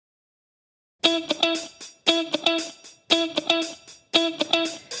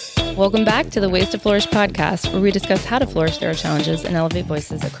Welcome back to the Ways to Flourish podcast, where we discuss how to flourish through our challenges and elevate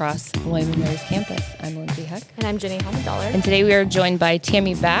voices across William & Mary's campus. I'm Lindsay Heck. And I'm Jenny Homendaller. And today we are joined by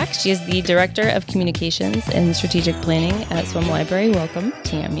Tammy Back. She is the Director of Communications and Strategic Planning at Swim Library. Welcome,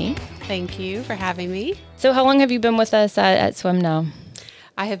 Tammy. Thank you for having me. So how long have you been with us at Swim now?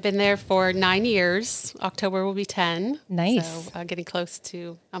 I have been there for 9 years. October will be 10. Nice. So getting close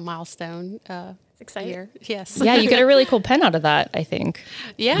to a milestone. It's exciting. Year. Yes. Yeah, you get a really cool pen out of that, I think.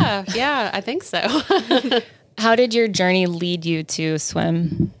 Yeah, I think so. How did your journey lead you to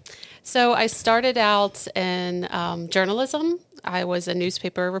Swim? So I started out in journalism. I was a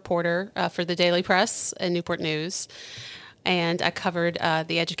newspaper reporter for the Daily Press and Newport News. And I covered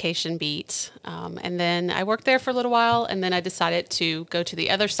the education beat. And then I worked there for a little while, and then I decided to go to the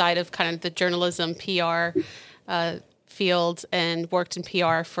other side of kind of the journalism PR field and worked in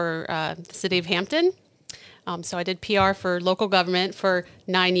PR for the city of Hampton. So I did PR for local government for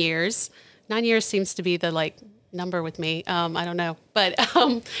 9 years. 9 years seems to be the number with me. I don't know. But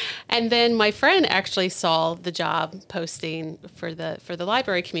and then my friend actually saw the job posting for the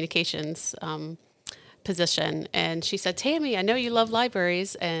library communications position. And she said, Tammy, I know you love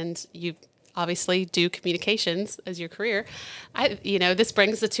libraries and you obviously do communications as your career. This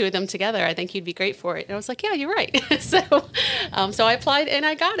brings the two of them together. I think you'd be great for it. And I was like, yeah, you're right. So I applied and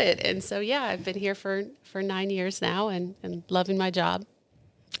I got it. And so, yeah, I've been here for 9 years now and loving my job.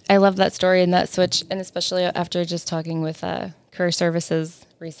 I love that story and that switch. And especially after just talking with career services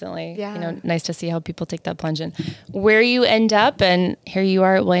recently, nice to see how people take that plunge in where you end up. And here you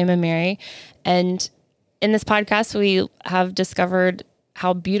are at William & Mary. And in this podcast, we have discovered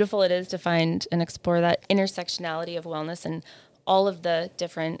how beautiful it is to find and explore that intersectionality of wellness and all of the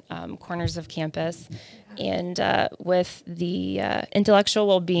different corners of campus. And with the intellectual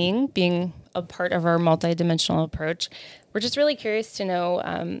well-being being a part of our multidimensional approach, we're just really curious to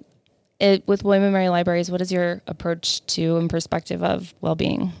know, with William & Mary Libraries, what is your approach to and perspective of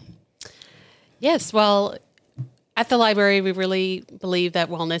well-being? Yes, well, at the library, we really believe that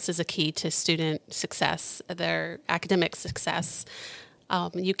wellness is a key to student success, their academic success.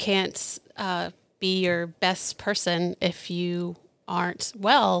 You can't be your best person if you aren't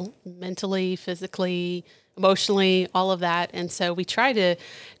well mentally, physically, emotionally, all of that. And so we try to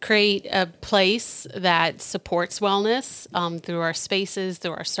create a place that supports wellness through our spaces,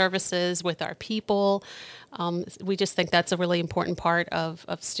 through our services, with our people. We just think that's a really important part of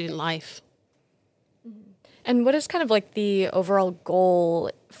student life. And what is kind of the overall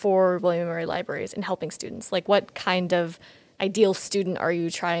goal for William & Mary Libraries in helping students? What kind of ideal student are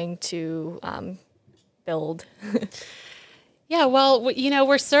you trying to build? Yeah, well,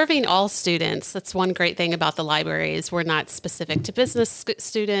 we're serving all students. That's one great thing about the library is we're not specific to business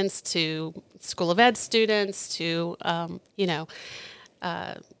students, to School of Ed students, to,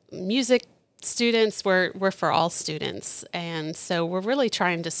 music students. We're for all students. And so we're really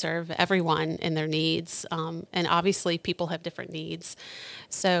trying to serve everyone in their needs. And obviously people have different needs.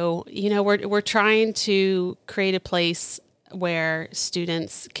 So, we're trying to create a place where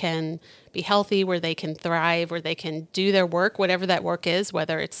students can be healthy, where they can thrive, where they can do their work, whatever that work is,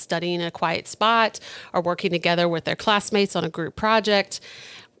 whether it's studying in a quiet spot or working together with their classmates on a group project,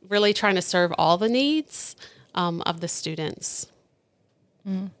 really trying to serve all the needs of the students.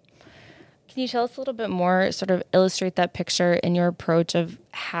 Mm. Can you tell us a little bit more, sort of illustrate that picture in your approach of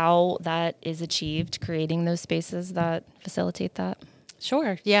how that is achieved, creating those spaces that facilitate that?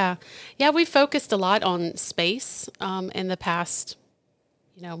 Sure. Yeah. We focused a lot on space in the past,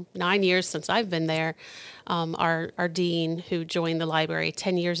 9 years since I've been there. Our dean who joined the library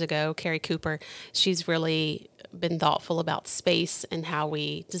 10 years ago, Carrie Cooper, she's really been thoughtful about space and how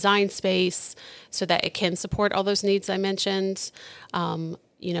we design space so that it can support all those needs I mentioned.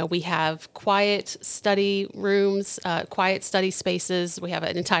 We have quiet study rooms, quiet study spaces. We have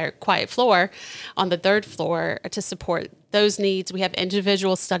an entire quiet floor on the third floor to support those needs. We have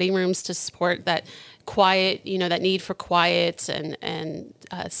individual study rooms to support that quiet, that need for quiet and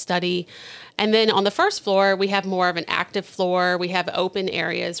study. And then on the first floor, we have more of an active floor. We have open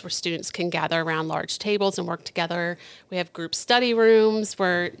areas where students can gather around large tables and work together. We have group study rooms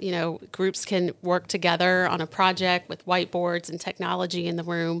where, groups can work together on a project with whiteboards and technology in the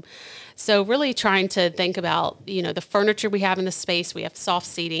room. So really trying to think about, the furniture we have in the space. We have soft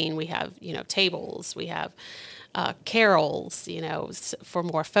seating, we have, tables, we have carols, for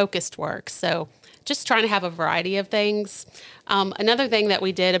more focused work. So just trying to have a variety of things. Another thing that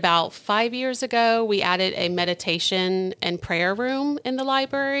we did about 5 years ago, we added a meditation and prayer room in the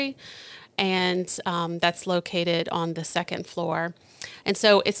library, and that's located on the second floor. And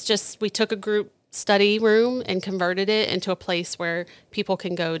so it's just, we took a group study room and converted it into a place where people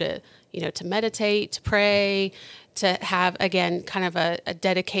can go to, to meditate, to pray, to have, again, kind of a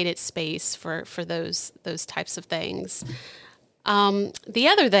dedicated space for those types of things. The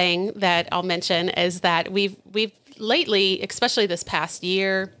other thing that I'll mention is that we've lately, especially this past 2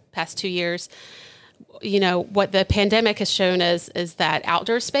 years, what the pandemic has shown us is that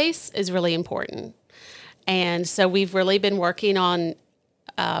outdoor space is really important. And so we've really been working on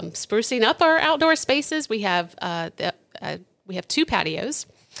sprucing up our outdoor spaces. We have 2 patios.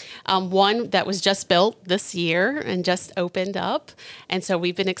 One that was just built this year and just opened up. And so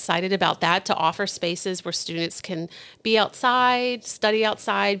we've been excited about that, to offer spaces where students can be outside, study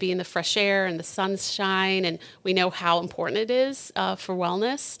outside, be in the fresh air and the sunshine. And we know how important it is for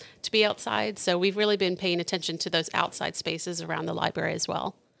wellness to be outside. So we've really been paying attention to those outside spaces around the library as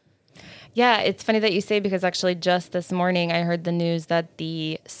well. Yeah, it's funny that you say, because actually just this morning I heard the news that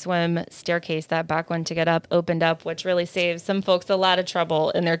the swim staircase, that back one to get up, opened up, which really saves some folks a lot of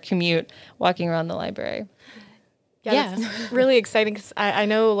trouble in their commute walking around the library. Yeah. It's really exciting, because I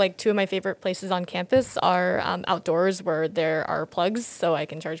know like 2 of my favorite places on campus are outdoors where there are plugs so I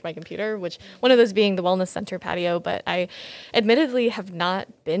can charge my computer, which one of those being the Wellness Center patio. But I admittedly have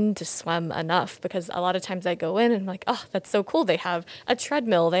not been to swim enough, because a lot of times I go in and I'm like, oh, that's so cool. They have a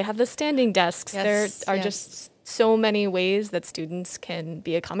treadmill. They have the standing desks. Yes, there are just so many ways that students can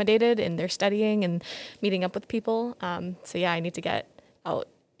be accommodated in their studying and meeting up with people. So yeah, I need to get out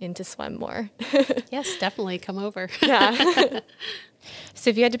into swim more. Yes, definitely come over. Yeah.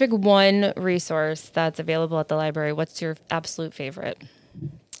 So if you had to pick one resource that's available at the library, what's your absolute favorite?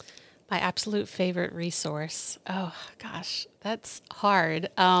 My absolute favorite resource. Oh gosh, that's hard.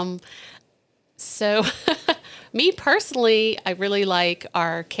 So me personally, I really like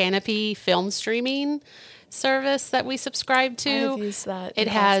our Canopy film streaming service that we subscribe to. I've used that. It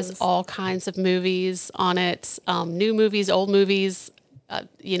has all kinds of movies on it, new movies, old movies,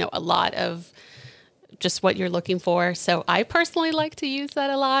 a lot of just what you're looking for. So I personally like to use that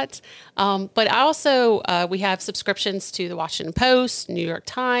a lot. But I also, we have subscriptions to the Washington Post, New York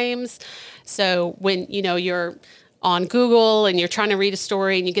Times. So when, you're on Google and you're trying to read a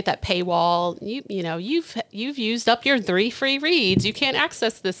story and you get that paywall, you've used up your 3 free reads. You can't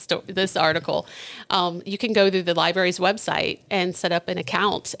access this article. You can go through the library's website and set up an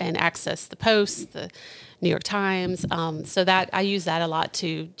account and access the Post, the New York Times. So that I use that a lot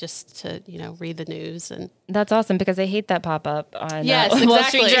to read the news. And that's awesome, because I hate that pop up on exactly. Wall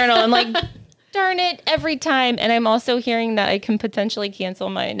Street Journal. I'm like, darn it, every time. And I'm also hearing that I can potentially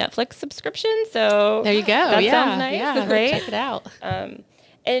cancel my Netflix subscription. So there you go. That sounds nice. Yeah, right? Check it out.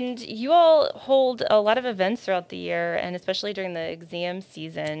 And you all hold a lot of events throughout the year, and especially during the exam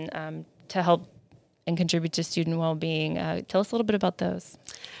season, to help and contribute to student well-being. Tell us a little bit about those.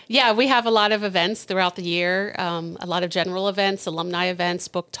 Yeah, we have a lot of events throughout the year, a lot of general events, alumni events,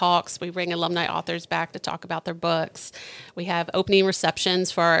 book talks. We bring alumni authors back to talk about their books. We have opening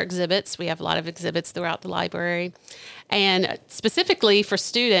receptions for our exhibits. We have a lot of exhibits throughout the library. And specifically for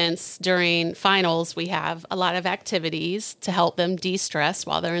students during finals, we have a lot of activities to help them de-stress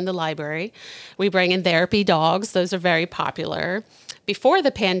while they're in the library. We bring in therapy dogs. Those are very popular. Before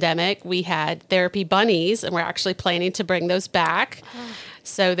the pandemic, we had therapy bunnies, and we're actually planning to bring those back.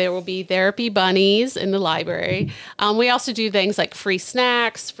 So there will be therapy bunnies in the library. We also do things like free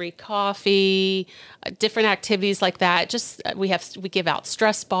snacks, free coffee, different activities like that. Just we give out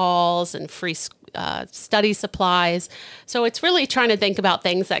stress balls and free study supplies. So it's really trying to think about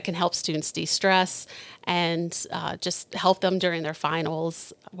things that can help students de-stress and just help them during their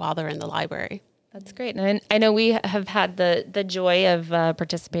finals while they're in the library. That's great. And I know we have had the joy of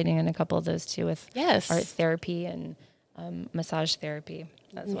participating in a couple of those too, with art therapy and massage therapy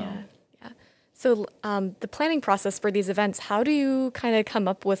as well. Yeah. So the planning process for these events, how do you kind of come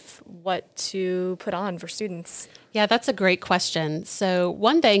up with what to put on for students? Yeah, that's a great question. So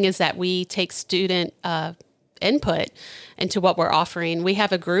one thing is that we take student input into what we're offering. We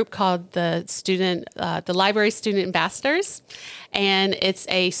have a group called the Library Student Ambassadors, and it's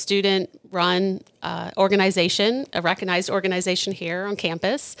a student-run organization, a recognized organization here on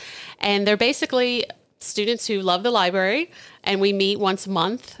campus, and they're basically students who love the library, and we meet once a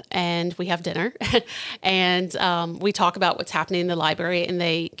month and we have dinner and we talk about what's happening in the library, and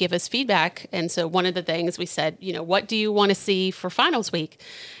they give us feedback. And so one of the things we said, what do you want to see for finals week?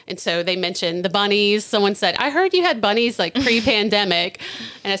 And so they mentioned the bunnies. Someone said, I heard you had bunnies like pre-pandemic.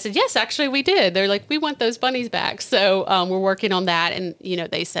 And I said, yes, actually we did. They're like, we want those bunnies back. So we're working on that. And,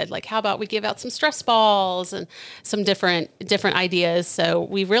 they said, like, how about we give out some stress balls and some different ideas. So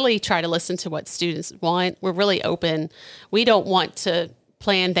we really try to listen to what students want. We're really open. We don't want to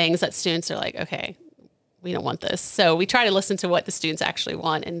plan things that students are like, okay, we don't want this. So we try to listen to what the students actually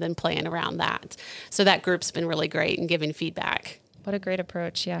want and then plan around that. So that group's been really great in giving feedback. What a great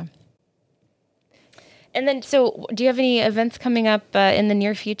approach. Yeah. And then, so do you have any events coming up in the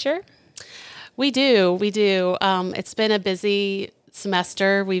near future? We do. It's been a busy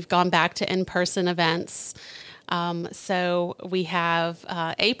semester. We've gone back to in-person events. So we have,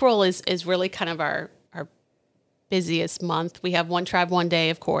 April is really kind of our busiest month. We have One Tribe, One Day,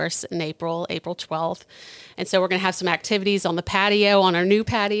 of course, in April 12th. And so we're going to have some activities on the patio, on our new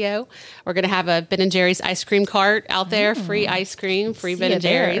patio. We're going to have a Ben & Jerry's ice cream cart out there, free ice cream, free Ben &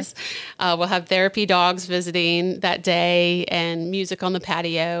 Jerry's. We'll have therapy dogs visiting that day and music on the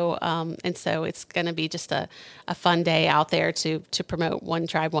patio. And so it's going to be just a fun day out there to promote One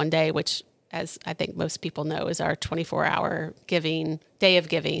Tribe, One Day, which, as I think most people know, is our 24-hour day of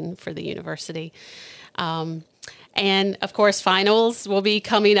giving for the university. And of course, finals will be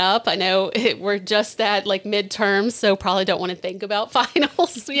coming up. I know we're just at like midterms, so probably don't want to think about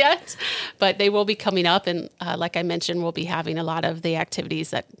finals yet, but they will be coming up. And like I mentioned, we'll be having a lot of the activities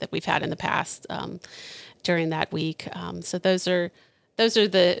that we've had in the past during that week. So those are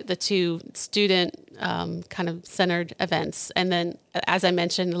the two student kind of centered events. And then, as I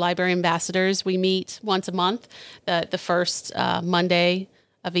mentioned, the library ambassadors, we meet once a month, the first Monday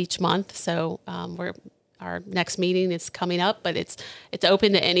of each month. So our next meeting is coming up, but it's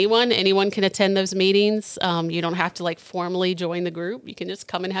open to anyone. Anyone can attend those meetings. You don't have to like formally join the group. You can just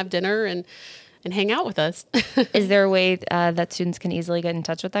come and have dinner and hang out with us. Is there a way that students can easily get in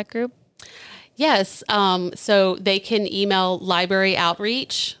touch with that group? Yes. So they can email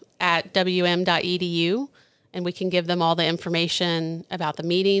libraryoutreach@wm.edu, and we can give them all the information about the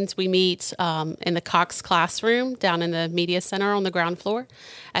meetings. We meet in the Cox classroom down in the media center on the ground floor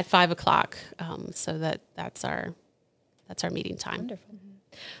at 5:00. So that's our meeting time. Wonderful.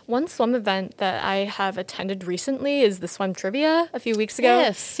 One swim event that I have attended recently is the swim trivia a few weeks ago.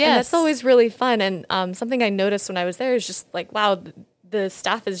 Yes. And that's always really fun. And something I noticed when I was there is just like, wow, the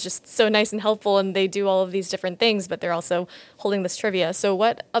staff is just so nice and helpful, and they do all of these different things, but they're also holding this trivia. So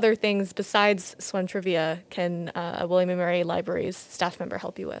what other things besides swim trivia can a William & Mary Library's staff member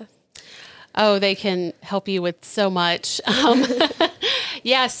help you with? Oh, they can help you with so much.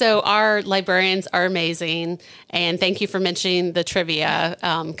 Yeah, so our librarians are amazing. And thank you for mentioning the trivia,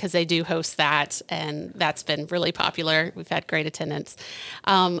 because they do host that, and that's been really popular. We've had great attendance.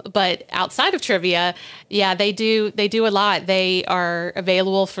 But outside of trivia, yeah, they do a lot. They are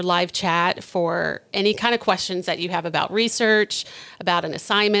available for live chat for any kind of questions that you have about research, about an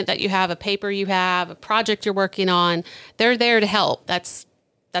assignment that you have, a paper you have, a project you're working on. They're there to help. That's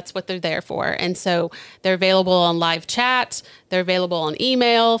what they're there for. And so they're available on live chat. They're available on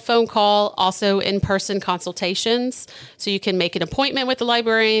email, phone call, also in-person consultations. So you can make an appointment with the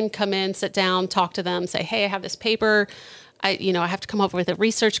librarian, come in, sit down, talk to them, say, hey, I have this paper. I have to come up with a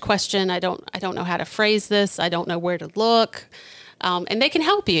research question. I don't know how to phrase this. I don't know where to look. And they can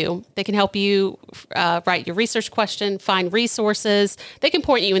help you. They can help you write your research question, find resources. They can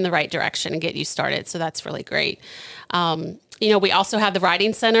point you in the right direction and get you started. So that's really great. We also have the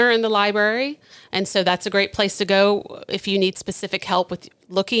Writing Center in the library, and so that's a great place to go if you need specific help with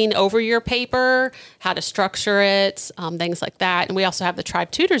looking over your paper, how to structure it, things like that. And we also have the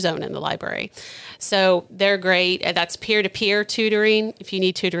Tribe Tutor Zone in the library. So they're great. And that's peer-to-peer tutoring. If you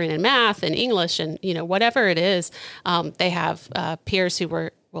need tutoring in math and English and, whatever it is, they have peers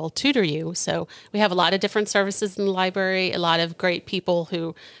who will tutor you. So we have a lot of different services in the library, a lot of great people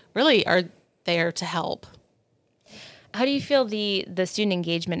who really are there to help. How do you feel the student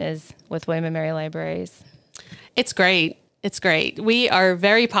engagement is with William & Mary Libraries? It's great. It's great. We are a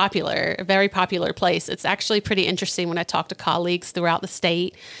very popular place. It's actually pretty interesting when I talk to colleagues throughout the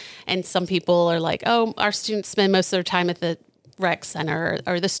state, and some people are like, oh, our students spend most of their time at the rec center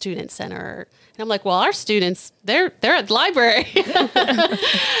or the student center. And I'm like, well, our students, they're at the library.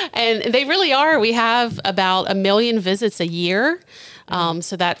 And they really are. We have about 1 million visits a year.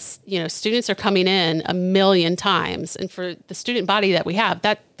 So that's, students are coming in 1 million times. And for the student body that we have,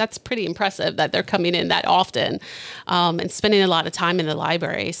 that's pretty impressive that they're coming in that often and spending a lot of time in the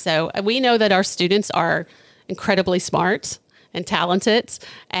library. So we know that our students are incredibly smart and talented,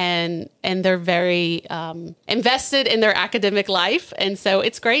 and they're very invested in their academic life. And so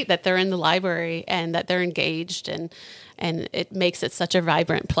it's great that they're in the library and that they're engaged, and it makes it such a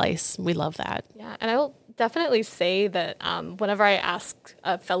vibrant place. We love that. Yeah, and I will definitely say that whenever I ask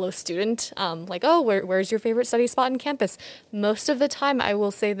a fellow student, like, oh, where's your favorite study spot on campus? Most of the time I will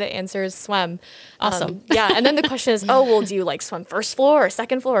say the answer is swim. Awesome. Yeah. And then the question is, oh, well, do you like swim first floor or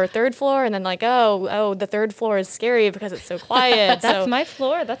second floor or third floor? And then like, oh, the third floor is scary because it's so quiet. That's my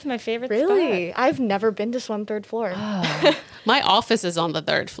floor. That's my favorite really? spot. I've never been to swim third floor. Oh. My office is on the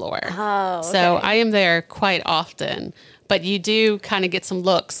third floor. Oh, okay. So I am there quite often. But you do kind of get some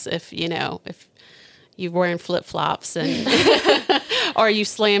looks if you're wearing flip-flops and or you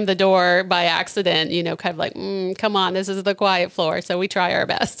slam the door by accident, kind of like, come on, this is the quiet floor. So we try our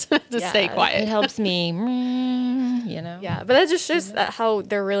best to stay quiet. It helps me, Yeah, but that just shows that how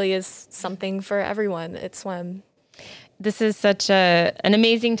there really is something for everyone at swim. This is such an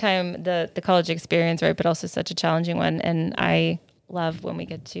amazing time, the college experience, right? But also such a challenging one. And I love when we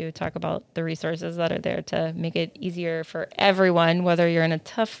get to talk about the resources that are there to make it easier for everyone, whether you're in a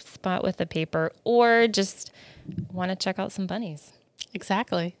tough spot with a paper or just want to check out some bunnies.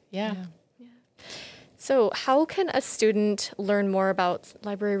 Exactly. Yeah. So how can a student learn more about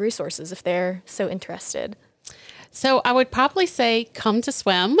library resources if they're so interested? So I would probably say come to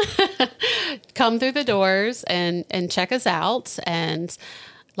swim, come through the doors and check us out. And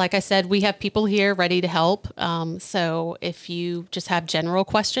like I said, we have people here ready to help. So if you just have general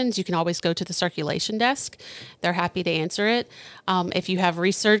questions, you can always go to the circulation desk. They're happy to answer it. If you have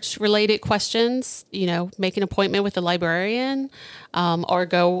research related questions, make an appointment with the librarian or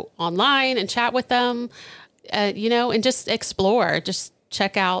go online and chat with them, and just explore. Just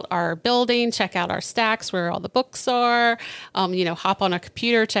check out our building, check out our stacks where all the books are, hop on a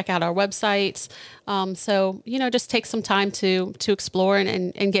computer, check out our websites. So just take some time to explore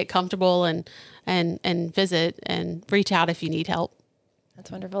and get comfortable and visit and reach out if you need help.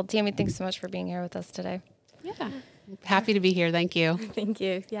 That's wonderful. Tammy, thanks so much for being here with us today. Yeah. Happy to be here. Thank you. Thank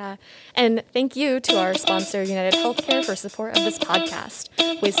you. Yeah. And thank you to our sponsor, United Healthcare, for support of this podcast.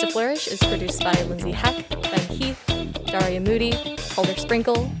 Ways to Flourish is produced by Lindsay Heck, Ben Heath, Daria Moody, Calder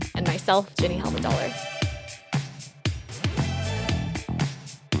Sprinkle, and myself, Jenny Helmudaller.